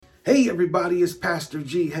Hey everybody, it's Pastor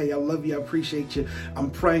G. Hey, I love you. I appreciate you.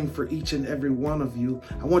 I'm praying for each and every one of you.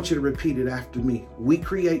 I want you to repeat it after me. We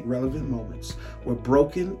create relevant moments where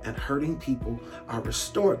broken and hurting people are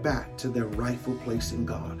restored back to their rightful place in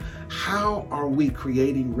God. How are we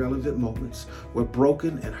creating relevant moments where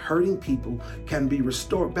broken and hurting people can be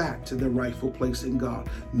restored back to their rightful place in God?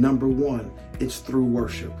 Number one, it's through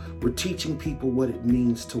worship. We're teaching people what it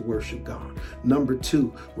means to worship God. Number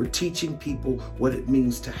two, we're teaching people what it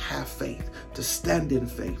means to have faith, to stand in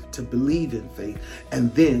faith, to believe in faith.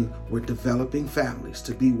 And then we're developing families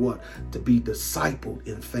to be what? To be discipled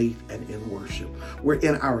in faith and in worship. We're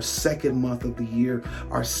in our second month of the year.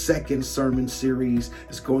 Our second sermon series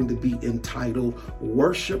is going to be entitled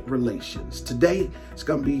Worship Relations. Today, it's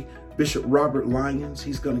going to be Bishop Robert Lyons.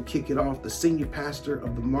 He's going to kick it off, the senior pastor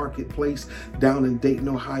of the Marketplace down in Dayton,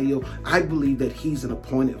 Ohio. I believe that he's an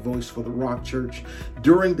appointed voice for the Rock Church.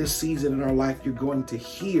 During this season in our life, you're going to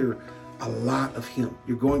hear a lot of him.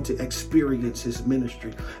 You're going to experience his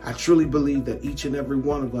ministry. I truly believe that each and every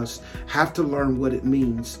one of us have to learn what it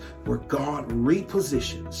means where God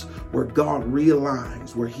repositions, where God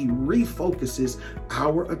realigns, where he refocuses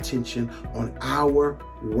our attention on our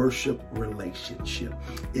worship relationship.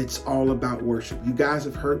 It's all about worship. You guys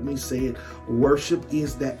have heard me say it. Worship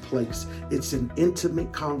is that place. It's an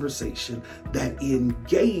intimate conversation that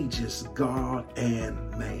engages God and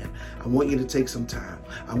man. I want you to take some time.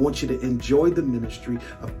 I want you to enjoy the ministry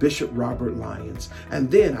of Bishop Robert Lyons.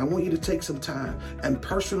 And then I want you to take some time and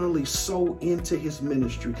personally sow into his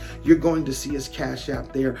ministry. You're going to see his Cash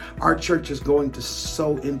App there. Our church is going to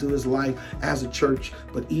sow into his life as a church,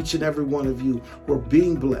 but each and every one of you who are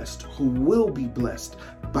being blessed, who will be blessed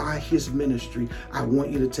by his ministry, I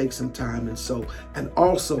want you to take some time and sow. And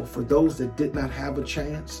also for those that did not have a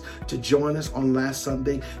chance to join us on last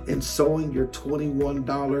Sunday in sowing your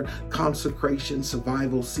 $21 consecration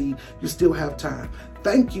survival seed, you still have time.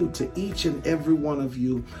 Thank you to each and every one of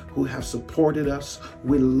you who have supported us.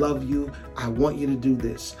 We love you. I want you to do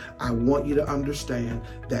this. I want you to understand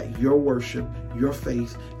that your worship, your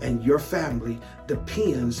faith, and your family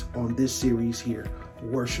depends on this series here,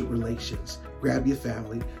 Worship Relations. Grab your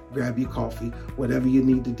family, grab your coffee, whatever you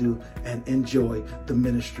need to do, and enjoy the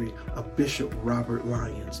ministry of Bishop Robert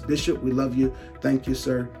Lyons. Bishop, we love you. Thank you,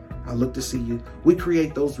 sir. I look to see you. We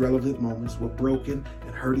create those relevant moments where broken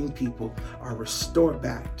and hurting people are restored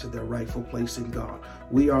back to their rightful place in God.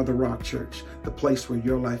 We are the Rock Church, the place where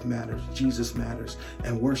your life matters, Jesus matters,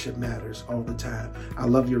 and worship matters all the time. I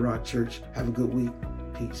love you, Rock Church. Have a good week.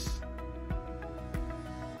 Peace.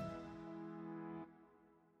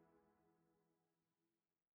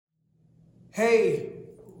 Hey,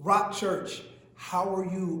 Rock Church, how are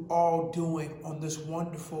you all doing on this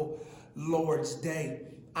wonderful Lord's Day?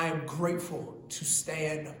 I am grateful to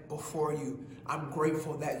stand before you. I'm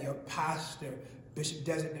grateful that your pastor, Bishop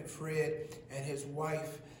Designate Fred, and his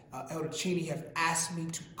wife, Elder Cheney, have asked me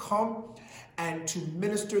to come and to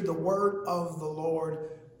minister the word of the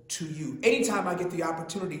Lord to you. Anytime I get the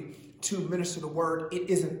opportunity to minister the word, it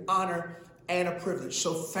is an honor and a privilege.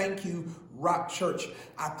 So thank you, Rock Church.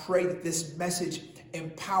 I pray that this message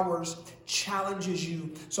empowers, challenges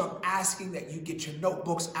you. So I'm asking that you get your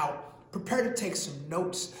notebooks out. Prepare to take some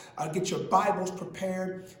notes. Get your Bibles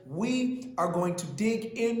prepared. We are going to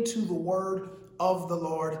dig into the word of the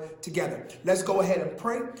Lord together. Let's go ahead and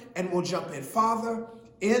pray and we'll jump in. Father,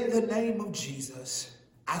 in the name of Jesus,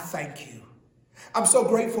 I thank you. I'm so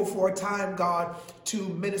grateful for a time, God, to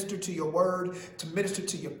minister to your word, to minister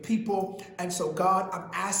to your people. And so, God, I'm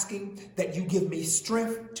asking that you give me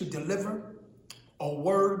strength to deliver a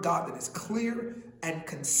word, God, that is clear and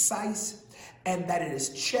concise and that it is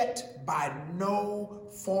checked by no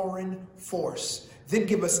foreign force. Then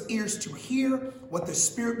give us ears to hear what the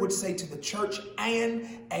Spirit would say to the church and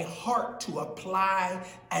a heart to apply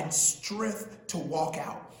and strength to walk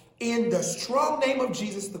out. In the strong name of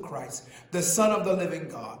Jesus the Christ, the Son of the living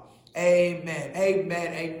God. Amen.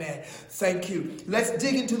 Amen. Amen. Thank you. Let's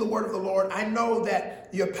dig into the word of the Lord. I know that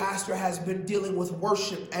your pastor has been dealing with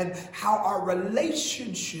worship and how our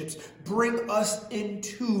relationships bring us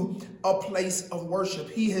into a place of worship.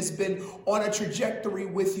 He has been on a trajectory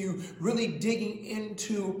with you, really digging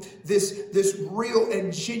into this real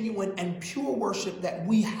and genuine and pure worship that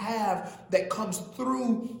we have that comes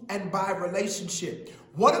through and by relationship.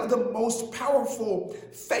 One of the most powerful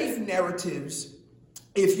faith narratives,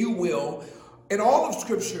 if you will, in all of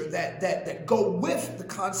Scripture that go with the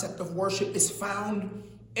concept of worship is found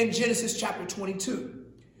in Genesis chapter 22.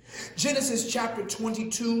 Genesis chapter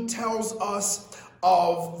 22 tells us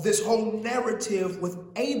of this whole narrative with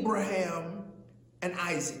Abraham and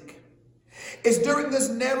Isaac. It's during this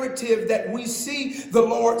narrative that we see the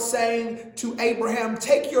Lord saying to Abraham,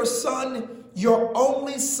 take your son, your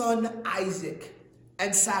only son Isaac,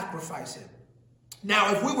 and sacrifice him.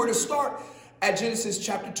 Now, if we were to start at Genesis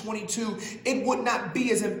chapter 22, it would not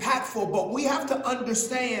be as impactful, but we have to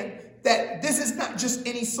understand that this is not just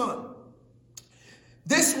any son.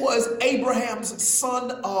 This was Abraham's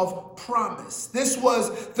son of promise. This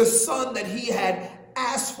was the son that he had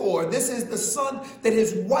asked for. This is the son that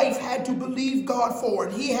his wife had to believe God for,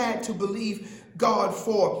 and he had to believe God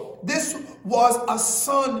for. This was a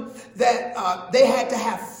son that they had to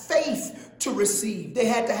have faith to receive. They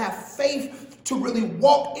had to have faith to really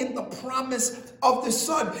walk in the promise of the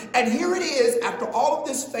son. And here it is, after all of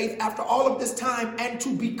this faith, after all of this time, and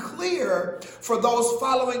to be clear for those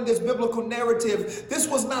following this biblical narrative, this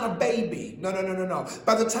was not a baby. No.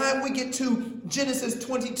 By the time we get to Genesis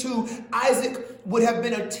 22, Isaac would have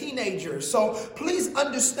been a teenager. So please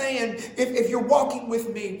understand, if you're walking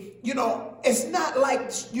with me, it's not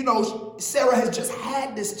like, Sarah has just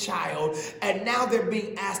had this child and now they're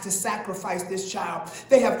being asked to sacrifice this child.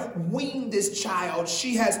 They have weaned this child.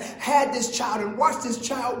 She has had this child and watched this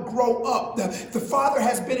child grow up. The father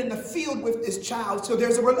has been in the field with this child. So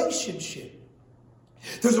there's a relationship.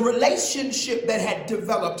 There's a relationship that had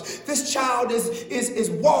developed. This child is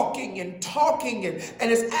walking and talking and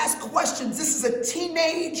has asked questions. This is a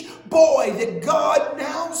teenage boy that God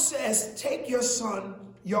now says, take your son,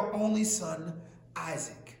 your only son,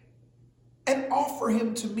 Isaac, and offer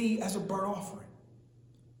him to me as a burnt offering.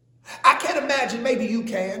 I can't imagine, maybe you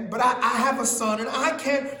can, but I have a son and I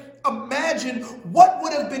can't imagine what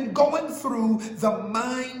would have been going through the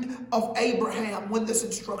mind of Abraham when this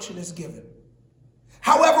instruction is given.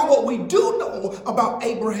 However, what we do know about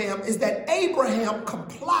Abraham is that Abraham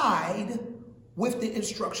complied with the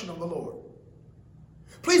instruction of the Lord.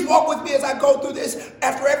 Please walk with me as I go through this.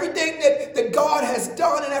 After everything that God has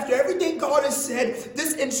done and after everything God has said,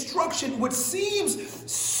 this instruction, which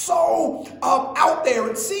seems so out there,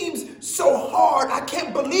 it seems so hard. I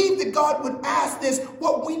can't believe that God would ask this.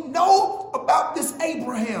 What we know about this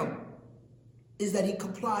Abraham is that he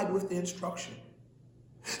complied with the instruction.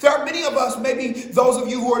 There are many of us, maybe those of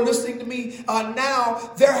you who are listening to me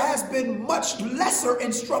now, there has been much lesser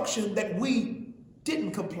instruction that we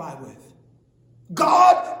didn't comply with.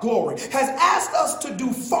 God, glory, has asked us to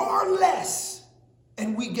do far less,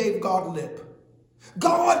 and we gave God lip.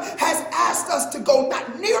 God has asked us to go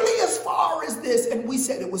not nearly as far as this, and we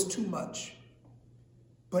said it was too much.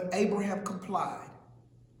 But Abraham complied.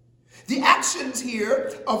 The actions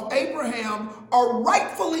here of Abraham are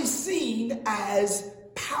rightfully seen as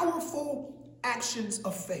powerful actions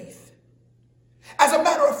of faith. As a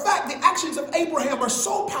matter of fact, the actions of Abraham are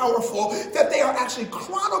so powerful that they are actually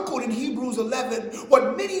chronicled in Hebrews 11,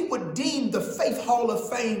 what many would deem the Faith Hall of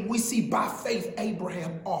Fame. We see by faith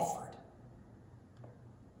Abraham offered.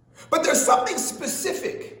 But there's something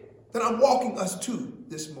specific that I'm walking us to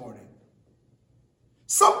this morning.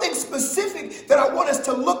 Something specific that I want us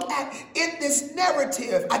to look at in this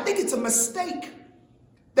narrative. I think it's a mistake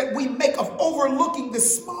that we make of overlooking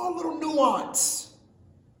this small little nuance.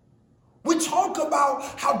 We talk about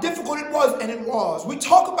how difficult it was, and it was. We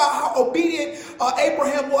talk about how obedient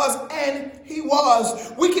Abraham was, and he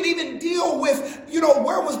was. We can even deal with,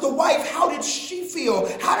 where was the wife? How did she feel?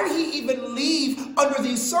 How did he even leave under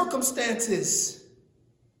these circumstances?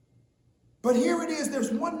 But here it is.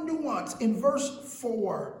 There's one nuance in verse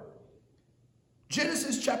 4.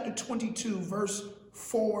 Genesis chapter 22, verse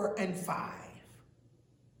 4 and 5.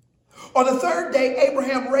 On the third day,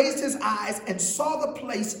 Abraham raised his eyes and saw the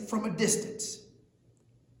place from a distance.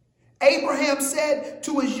 Abraham said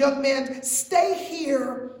to his young men, stay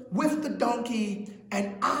here with the donkey,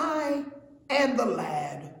 and I and the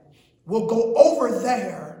lad will go over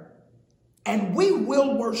there, and we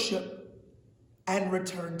will worship and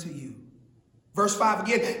return to you. Verse 5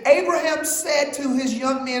 again, Abraham said to his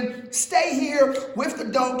young men, stay here with the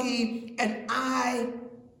donkey, and I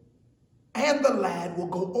and the lad will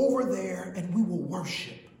go over there and we will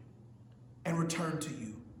worship and return to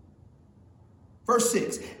you. Verse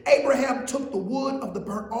 6, Abraham took the wood of the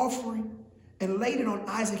burnt offering and laid it on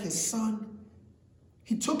Isaac his son.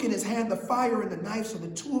 He took in his hand the fire and the knife, so the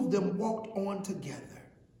two of them walked on together.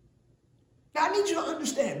 Now I need you to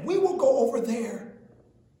understand, we will go over there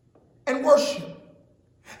and worship.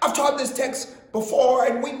 I've taught this text before,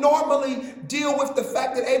 and we normally deal with the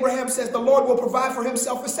fact that Abraham says the Lord will provide for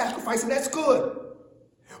himself a sacrifice, and that's good.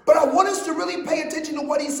 But I want us to really pay attention to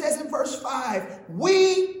what he says in verse 5.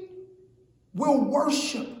 We will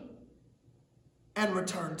worship and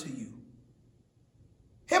return to you.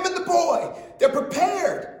 Him and the boy, they're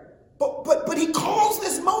prepared. But he calls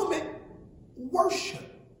this moment worship.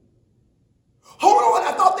 Hold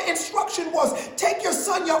on, I thought the instruction was take your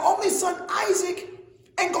son, your only son Isaac,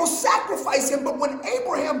 and go sacrifice him. But when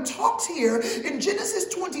Abraham talks here in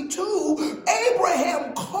Genesis 22,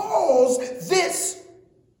 Abraham calls this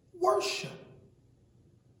worship.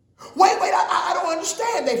 Wait, I don't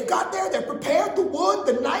understand. They've got there, they're prepared, the wood,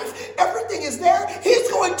 the knife, everything is there. He's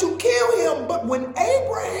going to kill him. But when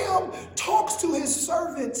Abraham talks to his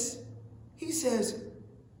servants, he says,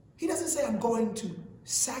 he doesn't say, I'm going to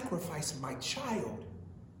sacrifice my child.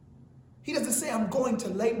 He doesn't say, I'm going to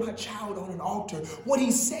lay my child on an altar. What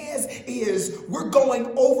he says is, we're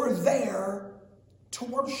going over there to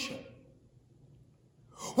worship.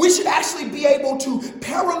 We should actually be able to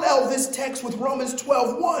parallel this text with Romans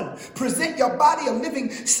 12:1. Present your body a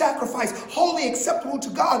living sacrifice, wholly acceptable to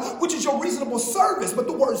God, which is your reasonable service. But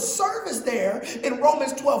the word service there in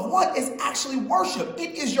Romans 12:1 is actually worship.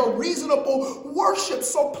 It is your reasonable worship.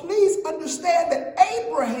 So please understand that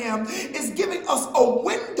Abraham is giving us a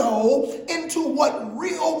window into what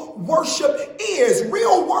real worship is.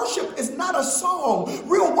 Real worship is not a song.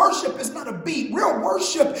 Real worship is not a beat. Real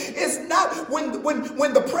worship is not when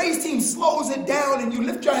the praise team slows it down and you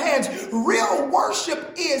lift your hands. Real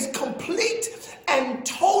worship is complete and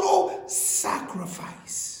total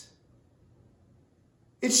sacrifice.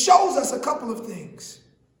 It shows us a couple of things.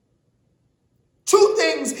 Two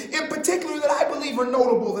things in particular that I believe are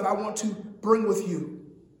notable that I want to bring with you.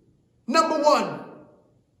 Number one,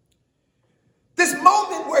 this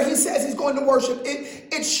moment where he says he's going to worship,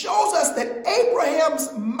 it shows us that Abraham's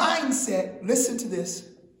mindset, listen to this,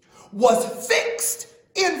 was fixed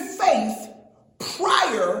in faith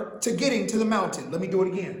prior to getting to the mountain. Let me do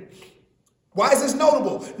it again. Why is this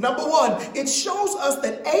notable? Number one, it shows us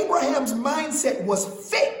that Abraham's mindset was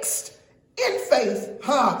fixed in faith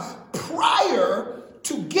prior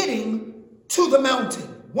to getting to the mountain.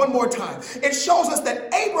 One more time. It shows us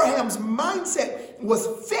that Abraham's mindset was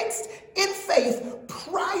fixed in faith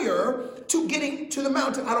prior to getting to the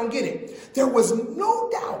mountain. I don't get it. There was no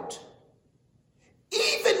doubt,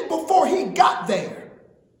 even before he got there,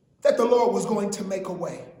 that the Lord was going to make a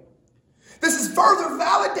way. This is further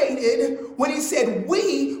validated when he said,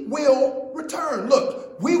 we will return.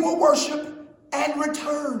 Look, we will worship and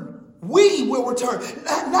return. We will return.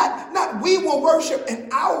 Not we will worship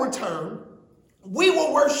and I'll return. We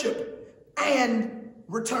will worship and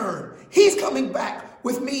return. He's coming back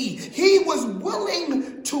with me. He was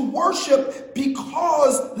willing to worship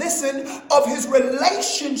because, listen, of his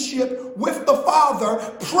relationship with the Father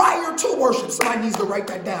prior to worship. Somebody needs to write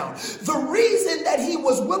that down. The reason that he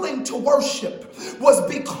was willing to worship was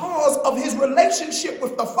because of his relationship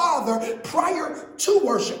with the Father prior to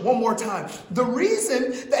worship. One more time. The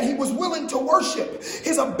reason that he was willing to worship,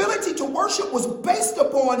 his ability to worship, was based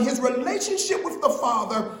upon his relationship with the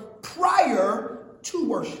Father prior to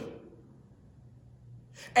worship.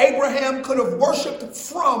 Abraham could have worshiped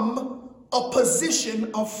from a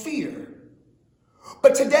position of fear.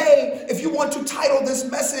 But today, if you want to title this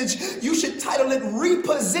message, you should title it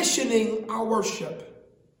Repositioning Our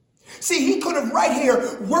Worship. See, he could have right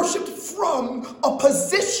here worshiped from a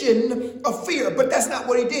position of fear, but that's not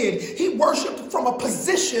what he did. He worshiped from a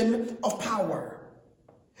position of power.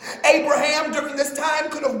 Abraham during this time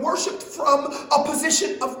could have worshiped from a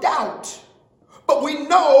position of doubt. But we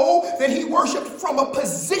know that he worshiped from a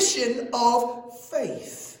position of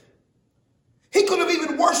faith. He could have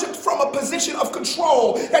even worshiped from a position of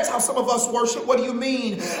control. That's how some of us worship. What do you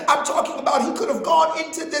mean? I'm talking about he could have gone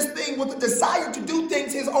into this thing with a desire to do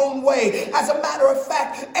things his own way. As a matter of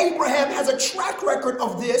fact, Abraham has a track record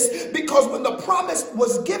of this because when the promise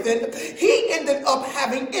was given, he ended up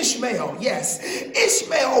having Ishmael. Yes,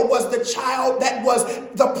 Ishmael was the child that was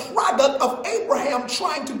the product of Abraham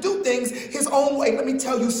trying to do things his own way. Let me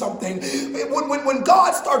tell you something. When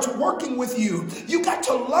God starts working with you, you got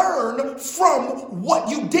to learn from what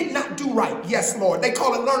you did not do right. Yes, Lord. They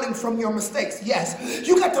call it learning from your mistakes. Yes.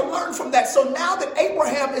 You got to learn from that. So now that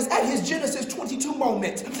Abraham is at his Genesis 22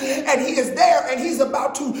 moment, and he is there and he's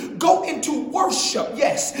about to go into worship.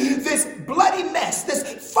 Yes. This bloody mess, this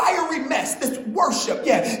fiery mess, this worship.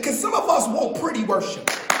 Yeah. Because some of us want pretty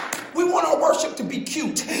worship. We want our worship to be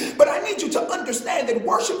cute, but I need you to understand that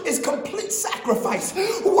worship is complete sacrifice.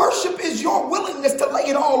 Worship is your willingness to lay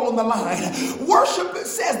it all on the line. Worship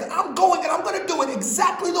says that I'm going and I'm going to do it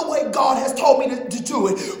exactly the way God has told me to do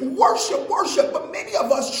it. Worship, but many of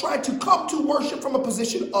us try to come to worship from a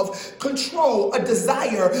position of control, a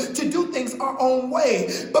desire to do things our own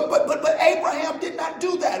way. But Abraham did not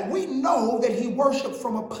do that. We know that he worshiped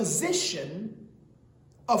from a position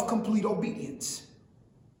of complete obedience.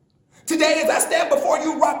 Today, as I stand before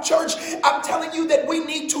you, Rock Church, I'm telling you that we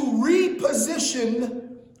need to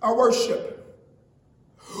reposition our worship.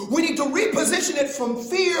 We need to reposition it from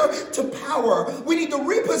fear to power. We need to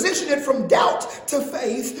reposition it from doubt to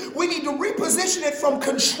faith. We need to reposition it from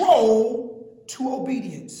control to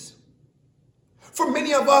obedience. For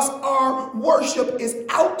many of us, our worship is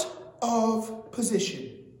out of position.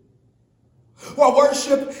 While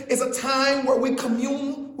worship is a time where we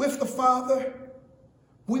commune with the Father,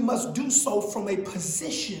 we must do so from a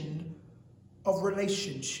position of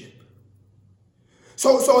relationship.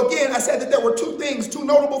 So again, I said that there were two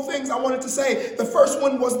notable things I wanted to say. The first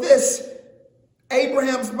one was this: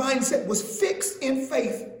 Abraham's mindset was fixed in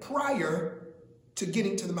faith prior to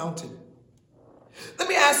getting to the mountain. Let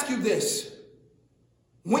me ask you this.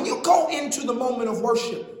 When you go into the moment of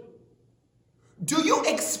worship, do you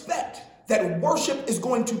expect that worship is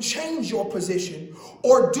going to change your position,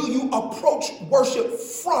 or do you approach worship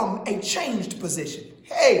from a changed position?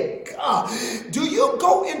 Hey, God, do you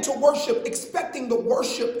go into worship expecting the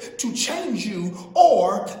worship to change you,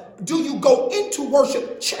 or do you go into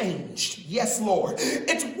worship changed? Yes, Lord.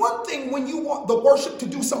 It's one thing when you want the worship to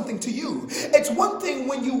do something to you. It's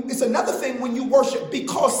another thing when you worship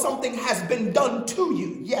because something has been done to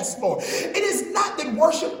you. Yes, Lord. It is not that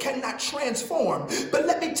worship cannot transform, but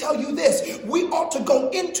let me tell you this: we ought to go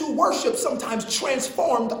into worship sometimes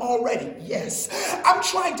transformed already. Yes. I'm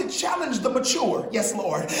trying to challenge the mature. Yes,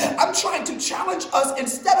 Lord. I'm trying to challenge us,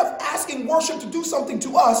 instead of asking worship to do something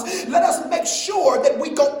to us, let us make sure that we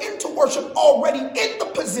go into worship already in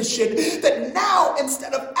the position that now,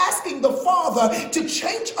 instead of asking the Father to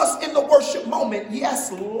change us in the worship moment,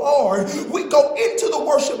 yes, Lord, we go into the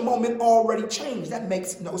worship moment already changed. That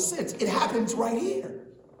makes no sense. It happens right here.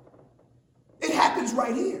 It happens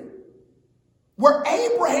right here, where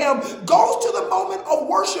Abraham goes to the moment of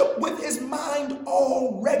worship with his mind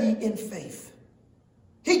already in faith.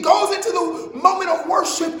 He goes into the moment of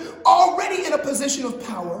worship already in a position of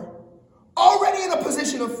power, already in a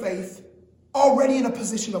position of faith, already in a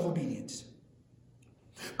position of obedience.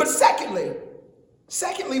 But secondly,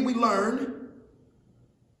 we learn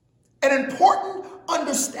an important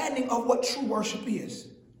understanding of what true worship is.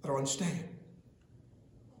 I don't understand.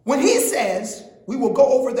 When he says we will go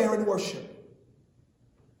over there and worship,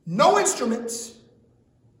 no instruments,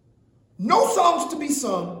 no songs to be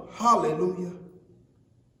sung, hallelujah,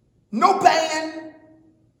 no band,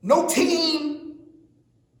 no team,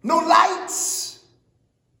 no lights,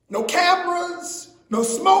 no cameras, no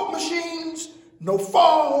smoke machines, no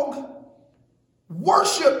fog.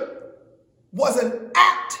 Worship was an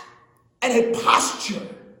act and a posture.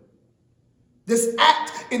 This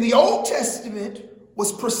act in the Old Testament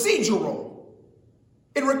was procedural.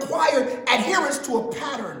 It required adherence to a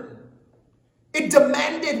pattern. It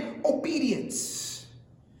demanded obedience.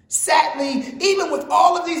 Sadly, even with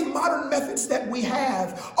all of these modern methods that we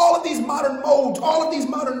have, all of these modern modes, all of these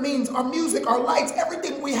modern means, our music, our lights,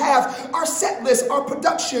 everything we have, our set lists, our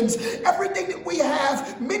productions, everything that we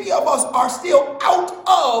have, many of us are still out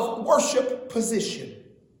of worship position.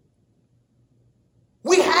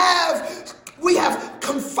 We have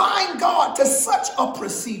confined God to such a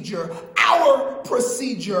procedure, our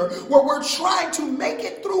procedure, where we're trying to make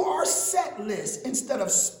it through our set list instead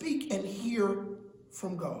of speak and hear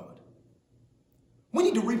from God. We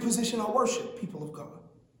need to reposition our worship, people of God.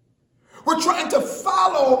 We're trying to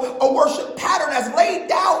follow a worship pattern as laid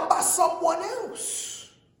down by someone else.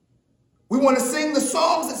 We want to sing the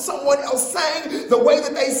songs that someone else sang, the way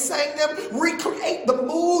that they sang them, recreate the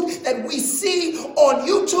mood that we see on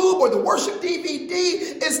YouTube or the worship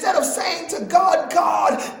DVD, instead of saying to God,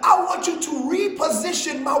 God, I want you to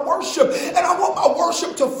reposition my worship, and I want my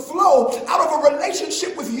worship to flow out of a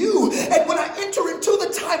relationship with you. And when I enter into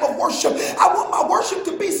the time of worship, I want my worship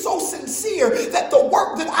to be so sincere that the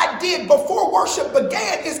work that I did before worship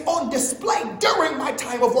began is on display during my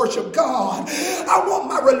time of worship. God, I want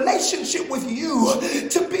my relationship with you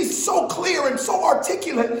to be so clear and so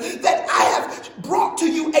articulate that I have brought to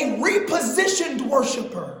you a repositioned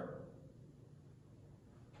worshiper.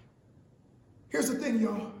 Here's the thing,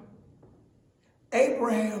 y'all.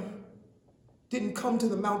 Abraham didn't come to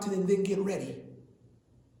the mountain and then get ready.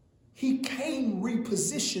 He came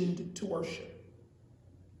repositioned to worship.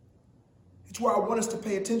 It's where I want us to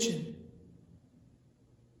pay attention.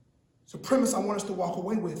 It's a premise I want us to walk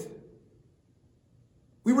away with.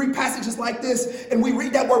 We read passages like this, and we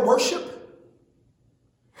read that word worship,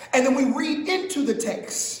 and then we read into the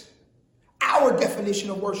text our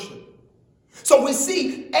definition of worship. So we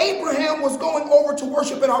see Abraham was going over to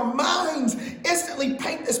worship, and our minds instantly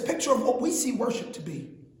paint this picture of what we see worship to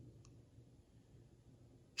be.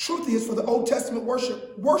 Truth is, for the Old Testament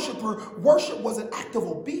worshiper, worship was an act of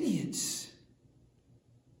obedience.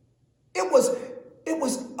 It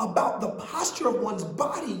was about the posture of one's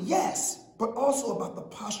body, yes, but also about the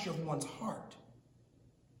posture of one's heart.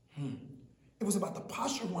 It was about the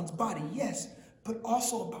posture of one's body, yes, but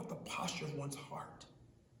also about the posture of one's heart.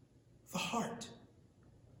 The heart.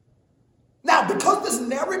 Now, because this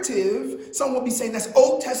narrative, some will be saying that's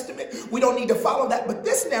Old Testament, we don't need to follow that, but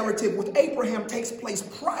this narrative with Abraham takes place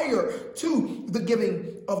prior to the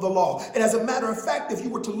giving of the law. And as a matter of fact, if you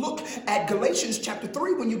were to look at Galatians chapter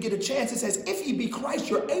 3, when you get a chance, it says, if ye be Christ,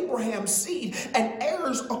 you're Abraham's seed and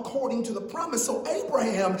heirs according to the promise. So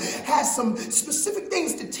Abraham has some specific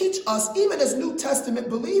things to teach us, even as New Testament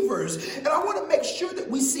believers. And I want to make sure that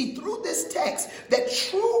we see through this text that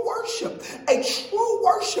true worship, a true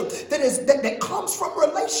worship that comes from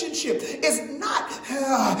relationship is not,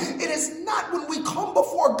 it is not when we come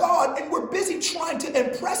before God and we're busy trying to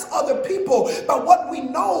impress other people by what we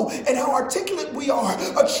know and how articulate we are.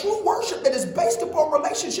 A true worship that is based upon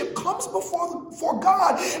relationship comes before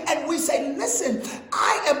God and we say, listen,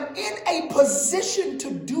 I am in a position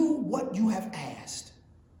to do what you have asked.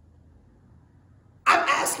 I'm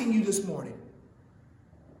asking you this morning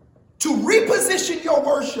to reposition your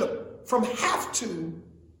worship from have to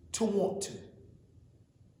want to.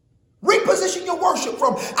 Reposition your worship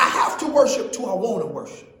from I have to worship to I want to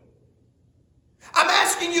worship. I'm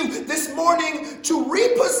asking you this morning to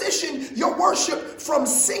reposition your worship from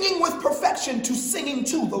singing with perfection to singing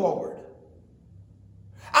to the Lord.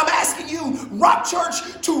 I'm asking you, Rock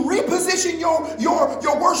Church, to reposition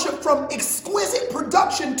your worship from exquisite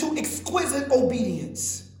production to exquisite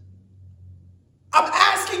obedience. I'm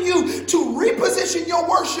asking you to reposition your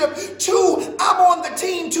worship to I'm on the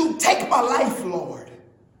team to take my life, Lord.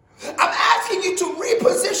 I'm asking you to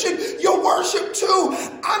reposition your worship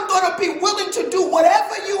to I'm going to be willing to do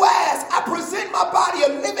whatever you ask. I present my body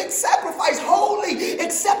a living sacrifice, holy,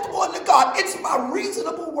 acceptable unto God. It's my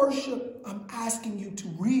reasonable worship. I'm asking you to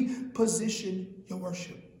reposition your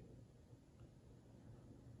worship.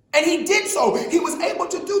 And he did so. He was able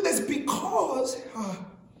to do this because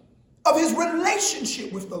of his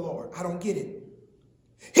relationship with the Lord. I don't get it.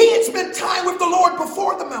 He had spent time with the Lord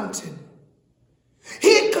before the mountain.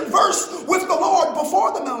 He had conversed with the Lord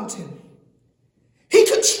before the mountain. He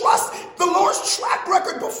could trust the Lord's track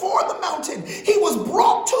record before the mountain. He was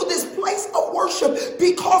brought to this place of worship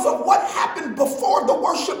because of what happened before the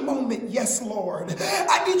worship moment. Yes, Lord.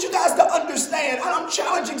 I need you guys to understand, and I'm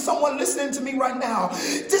challenging someone listening to me right now.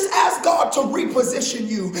 Just ask God to reposition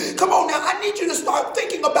you. Come on now, I need you to start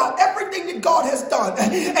thinking about everything that God has done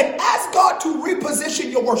and ask God to reposition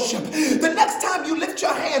your worship. The next time you lift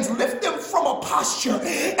your hands, lift them from a posture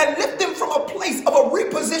and lift them from a place of a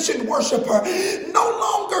repositioned worshiper. No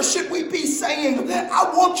longer should we be saying, I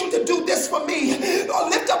want you to do this for me. Or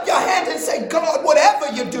lift up your hand and say, God,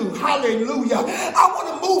 whatever you do, hallelujah. I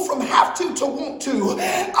want to move from have to want to.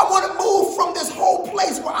 I want to move from this whole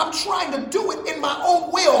place where I'm trying to do it in my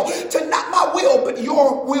own will to not my will, but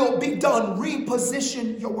your will be done.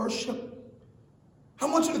 Reposition your worship. I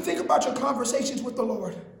want you to think about your conversations with the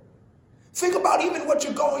Lord. Think about even what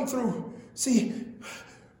you're going through. See,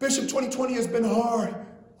 Bishop, 2020 has been hard.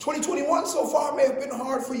 2021 so far may have been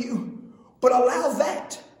hard for you, but allow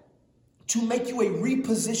that to make you a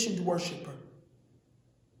repositioned worshiper.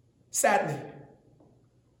 Sadly,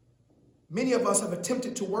 many of us have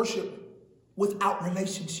attempted to worship without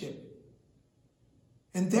relationship,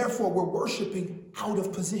 and therefore we're worshiping out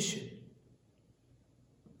of position.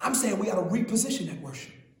 I'm saying we got to reposition that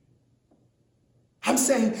worship. I'm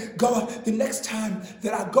saying, God, the next time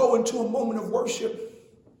that I go into a moment of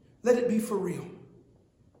worship, let it be for real.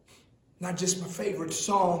 Not just my favorite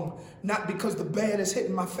song, not because the band is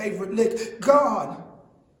hitting my favorite lick. God,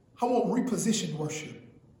 I want repositioned worship.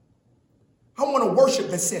 I want a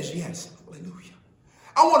worship that says yes. Hallelujah.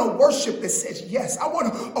 I want a worship that says yes. I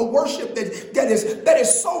want a worship that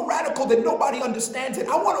is so radical that nobody understands it.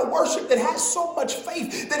 I want a worship that has so much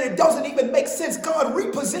faith that it doesn't even make sense. God,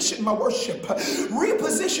 reposition my worship.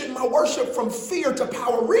 Reposition my worship from fear to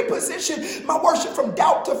power. Reposition my worship from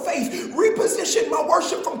doubt to faith. Reposition my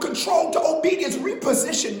worship from control to obedience.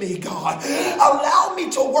 Reposition me, God. Allow me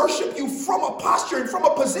to worship you from a posture and from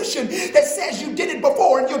a position that says you did it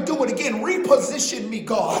before and you'll do it again. Reposition me,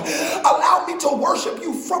 God. Allow me to worship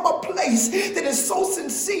you from a place that is so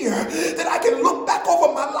sincere that I can look back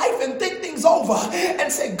over my life and think things over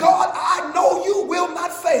and say, God, I know you will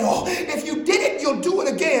not fail. If you did it, you'll do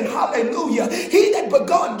it again. Hallelujah. He that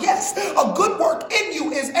begun, yes, a good work in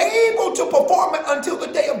you is able to perform it until the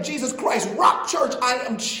day of Jesus Christ. Rock Church, I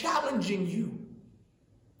am challenging you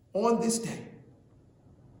on this day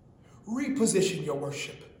Reposition your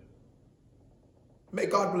worship. May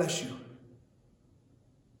God bless you.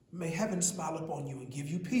 May heaven smile upon you and give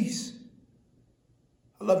you peace.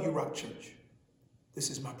 I love you, Rock Church. This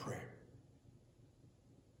is my prayer.